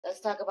Let's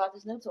talk about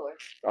this new tour.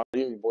 Oh,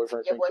 yeah, your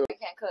boyfriend can't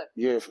cook.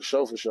 Yeah, for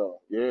sure.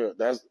 Yeah,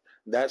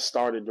 that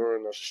started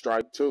during the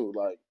strike too.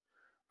 Like,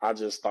 I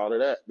just thought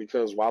of that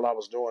because while I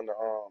was doing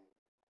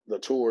the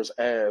tours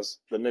as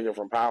the nigga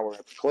from Power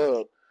at the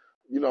club,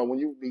 you know, when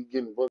you be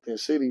getting booked in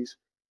cities,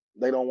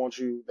 they don't want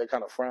you. They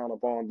kind of frown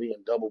upon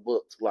being double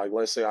booked. Like,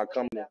 let's say I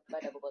come in,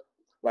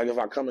 like if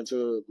I come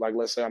into, like,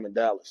 let's say I'm in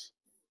Dallas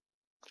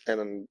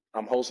and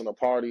I'm hosting a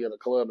party at a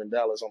club in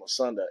Dallas on a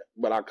Sunday,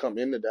 but I come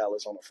into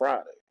Dallas on a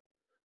Friday.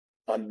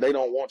 They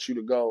don't want you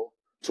to go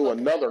to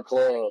another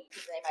club.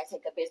 They might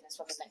take a business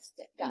from the next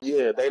day.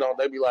 Yeah, they don't.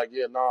 They be like,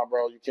 yeah, nah,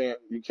 bro, you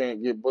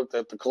can't get booked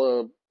at the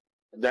club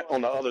that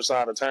on the other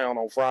side of town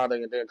on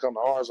Friday and then come to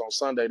ours on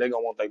Sunday. They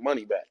gonna want their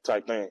money back,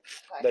 type thing.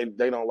 Okay.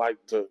 They don't like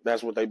to.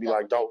 That's what they be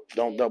like.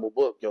 Don't double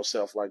book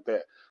yourself like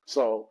that.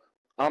 So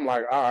I'm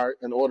like, all right.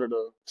 In order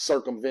to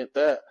circumvent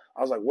that,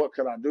 I was like, what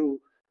could I do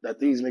that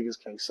these niggas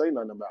can't say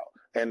nothing about?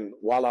 And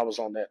while I was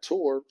on that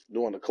tour,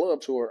 doing the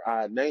club tour,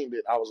 I named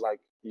it. I was like,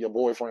 your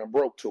boyfriend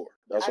broke tour.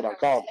 That's what I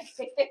called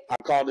it. I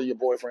called it your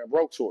boyfriend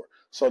broke tour.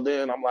 So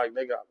then I'm like,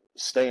 nigga,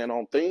 staying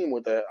on theme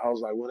with that. I was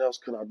like, what else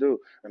could I do?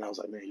 And I was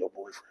like, man, your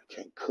boyfriend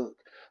can't cook.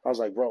 I was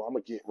like, bro, I'm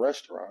going to get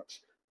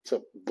restaurants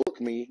to book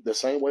me the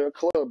same way a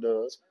club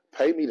does,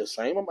 pay me the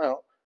same amount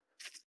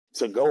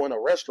to go in a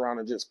restaurant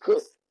and just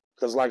cook.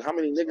 Because, like, how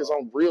many niggas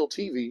on real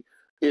TV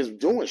is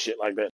doing shit like that?